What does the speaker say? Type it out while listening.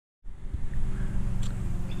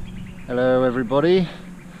Hello everybody,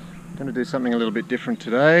 I'm going to do something a little bit different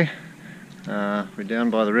today. We're down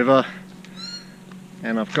by the river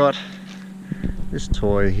and I've got this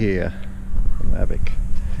toy here, the Mavic.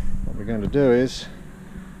 What we're going to do is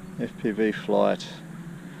FPV flight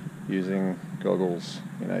using goggles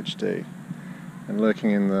in HD. And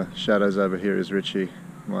lurking in the shadows over here is Richie,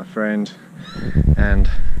 my friend and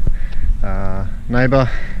neighbour,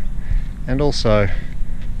 and also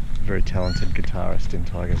a very talented guitarist in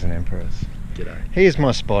Tigers and Emperors. G'day. He is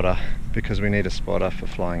my spotter because we need a spotter for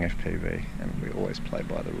flying FPV and we always play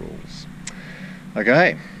by the rules.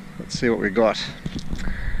 Okay, let's see what we got.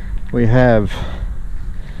 We have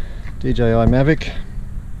DJI Mavic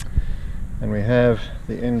and we have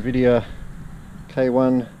the Nvidia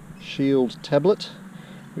K1 Shield tablet,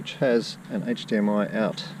 which has an HDMI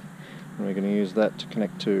out, and we're going to use that to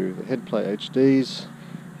connect to the Headplay HDs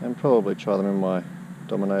and probably try them in my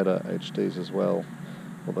Dominator HDs as well,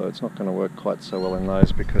 although it's not going to work quite so well in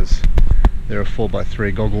those because they're a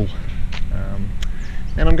 4x3 goggle.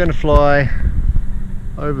 And I'm going to fly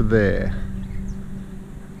over there.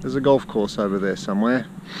 There's a golf course over there somewhere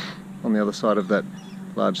on the other side of that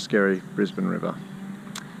large scary Brisbane river,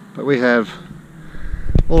 but we have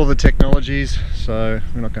all of the technologies, so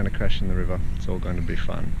we're not going to crash in the river. It's all going to be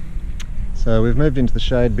fun. So we've moved into the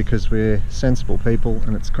shade because we're sensible people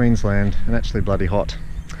and it's Queensland and actually bloody hot.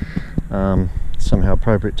 Somehow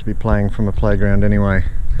appropriate to be playing from a playground anyway.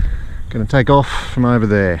 Going to take off from over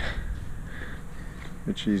there,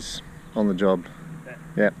 which is on the job.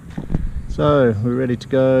 Yeah. So we're ready to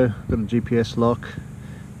go. Got a GPS lock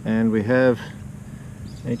and we have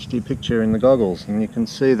HD picture in the goggles, and you can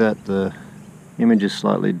see that the image is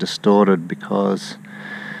slightly distorted because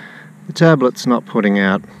the tablet's not putting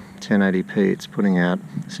out 1080p, it's putting out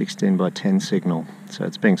 16:10 signal, so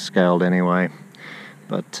it's being scaled anyway,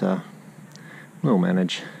 but we'll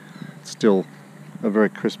manage. It's still a very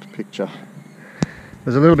crisp picture.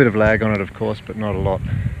 There's a little bit of lag on it of course, but not a lot,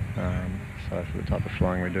 so for the type of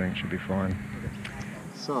flying we're doing it should be fine.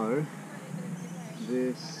 So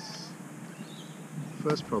this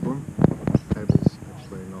first problem, the cable's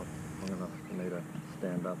actually not long enough for me to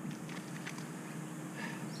stand up,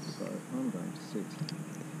 so I'm going to sit.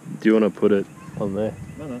 Do you want to put it on there?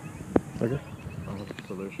 No. Okay. I'll have a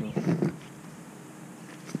solution.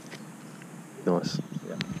 Nice.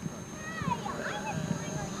 Yeah.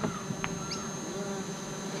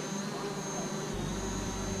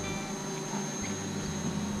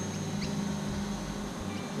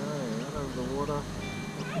 Okay, out of the water.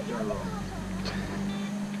 Go wrong.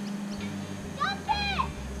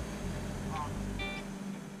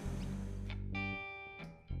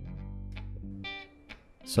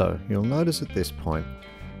 So you'll notice at this point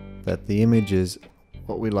that the image is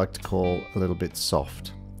what we like to call a little bit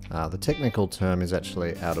soft. The technical term is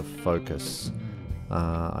actually out of focus.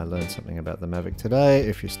 I learned something about the Mavic today.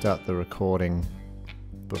 If you start the recording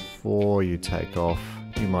before you take off,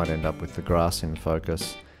 you might end up with the grass in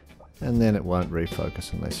focus, and then it won't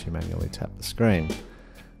refocus unless you manually tap the screen.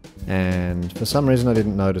 And for some reason I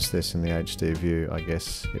didn't notice this in the HD view. I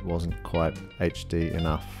guess it wasn't quite HD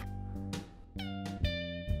enough.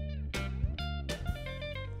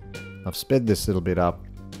 I've sped this little bit up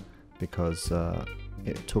because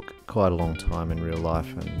it took quite a long time in real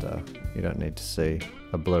life, and you don't need to see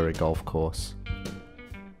a blurry golf course.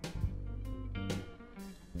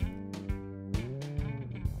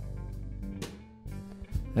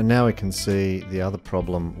 And now we can see the other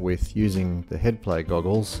problem with using the Headplay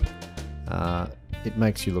goggles. It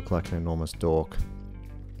makes you look like an enormous dork.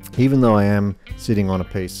 Even though I am sitting on a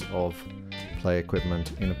piece of play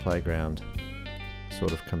equipment in a playground,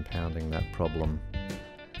 sort of compounding that problem.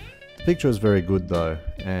 The picture is very good though,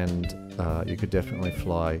 and you could definitely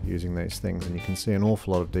fly using these things, and you can see an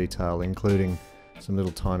awful lot of detail, including some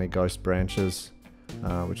little tiny ghost branches,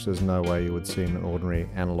 which there's no way you would see in an ordinary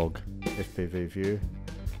analog FPV view.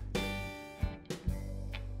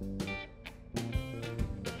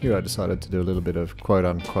 Here I decided to do a little bit of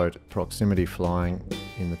quote-unquote proximity flying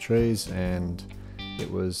in the trees, and it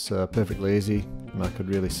was perfectly easy and I could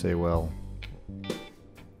really see well.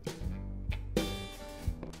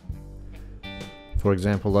 For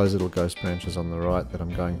example, those little ghost branches on the right that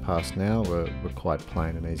I'm going past now were quite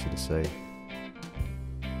plain and easy to see.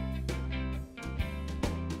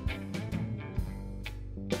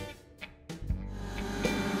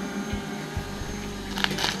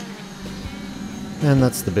 And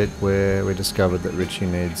that's the bit where we discovered that Richie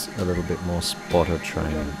needs a little bit more spotter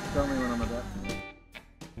training. Tell me when I'm about.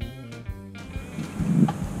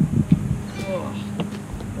 Oh,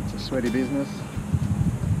 that's a sweaty business.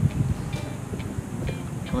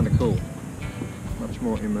 Kind of cool. Not much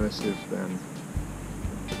more immersive than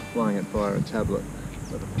flying it via a tablet,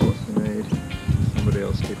 but of course you need somebody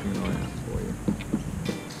else keeping an eye out for you.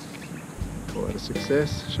 Call that a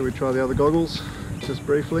success. Shall we try the other goggles just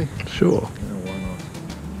briefly? Sure. Why not?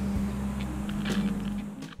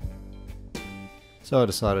 So I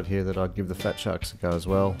decided here that I'd give the Fatsharks a go as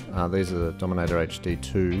well. These are the Dominator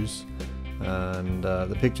HD2s, and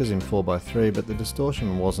the picture's in 4:3, but the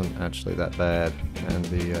distortion wasn't actually that bad, and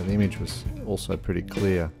the image was also pretty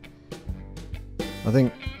clear. I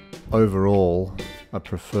think overall I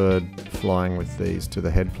preferred flying with these to the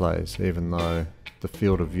Headplays, even though the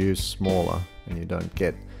field of view is smaller and you don't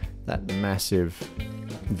get that massive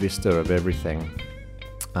vista of everything.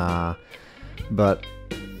 But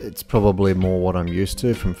it's probably more what I'm used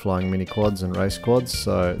to from flying mini quads and race quads,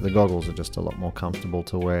 so the goggles are just a lot more comfortable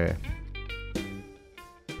to wear.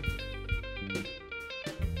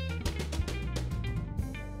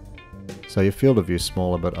 So your field of view is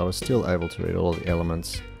smaller, but I was still able to read all the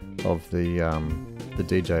elements of the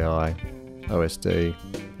DJI OSD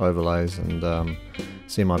overlays and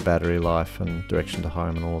see my battery life and direction to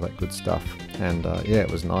home and all that good stuff. And yeah, it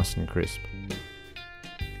was nice and crisp.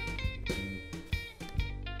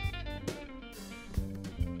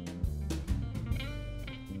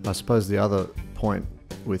 I suppose the other point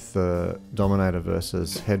with the Dominator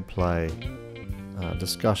versus Headplay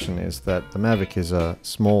discussion is that the Mavic is a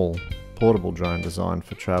small portable drone designed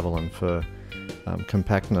for travel and for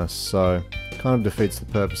compactness, so it kind of defeats the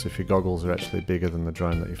purpose if your goggles are actually bigger than the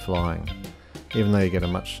drone that you're flying. Even though you get a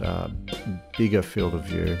much bigger field of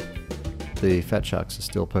view, the Fatsharks are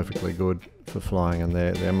still perfectly good for flying, and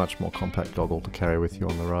they're a much more compact goggle to carry with you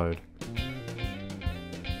on the road.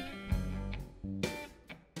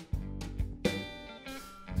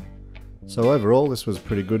 So overall this was a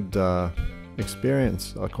pretty good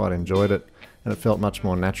experience. I quite enjoyed it, and it felt much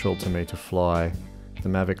more natural to me to fly the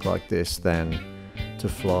Mavic like this than to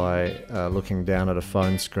fly looking down at a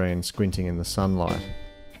phone screen squinting in the sunlight.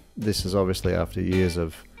 This is obviously after years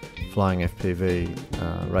of flying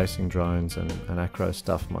FPV, racing drones and acro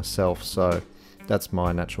stuff myself, so that's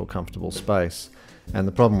my natural comfortable space. And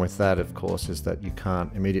the problem with that, of course, is that you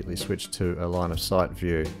can't immediately switch to a line of sight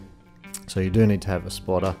view. So you do need to have a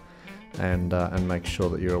spotter and make sure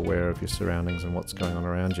that you're aware of your surroundings and what's going on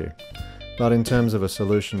around you. But in terms of a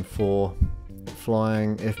solution for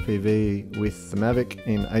flying FPV with the Mavic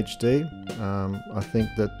in HD, I think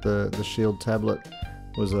that the Shield tablet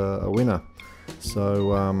was a winner.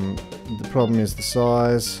 So the problem is the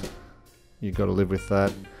size. You've got to live with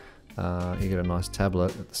that. You get a nice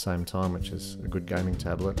tablet at the same time, which is a good gaming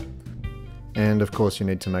tablet. And of course you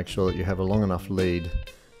need to make sure that you have a long enough lead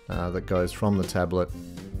that goes from the tablet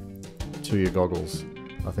to your goggles.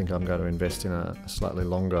 I think I'm going to invest in a slightly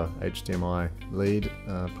longer HDMI lead,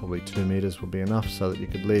 probably 2 meters would be enough, so that you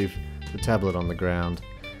could leave the tablet on the ground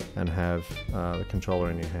and have the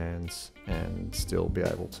controller in your hands and still be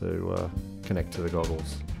able to connect to the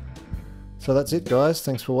goggles. So that's it guys,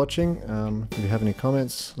 thanks for watching. If you have any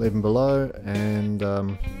comments, leave them below, and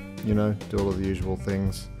you know, do all of the usual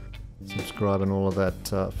things, subscribe and all of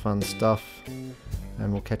that fun stuff,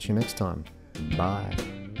 and we'll catch you next time. Bye.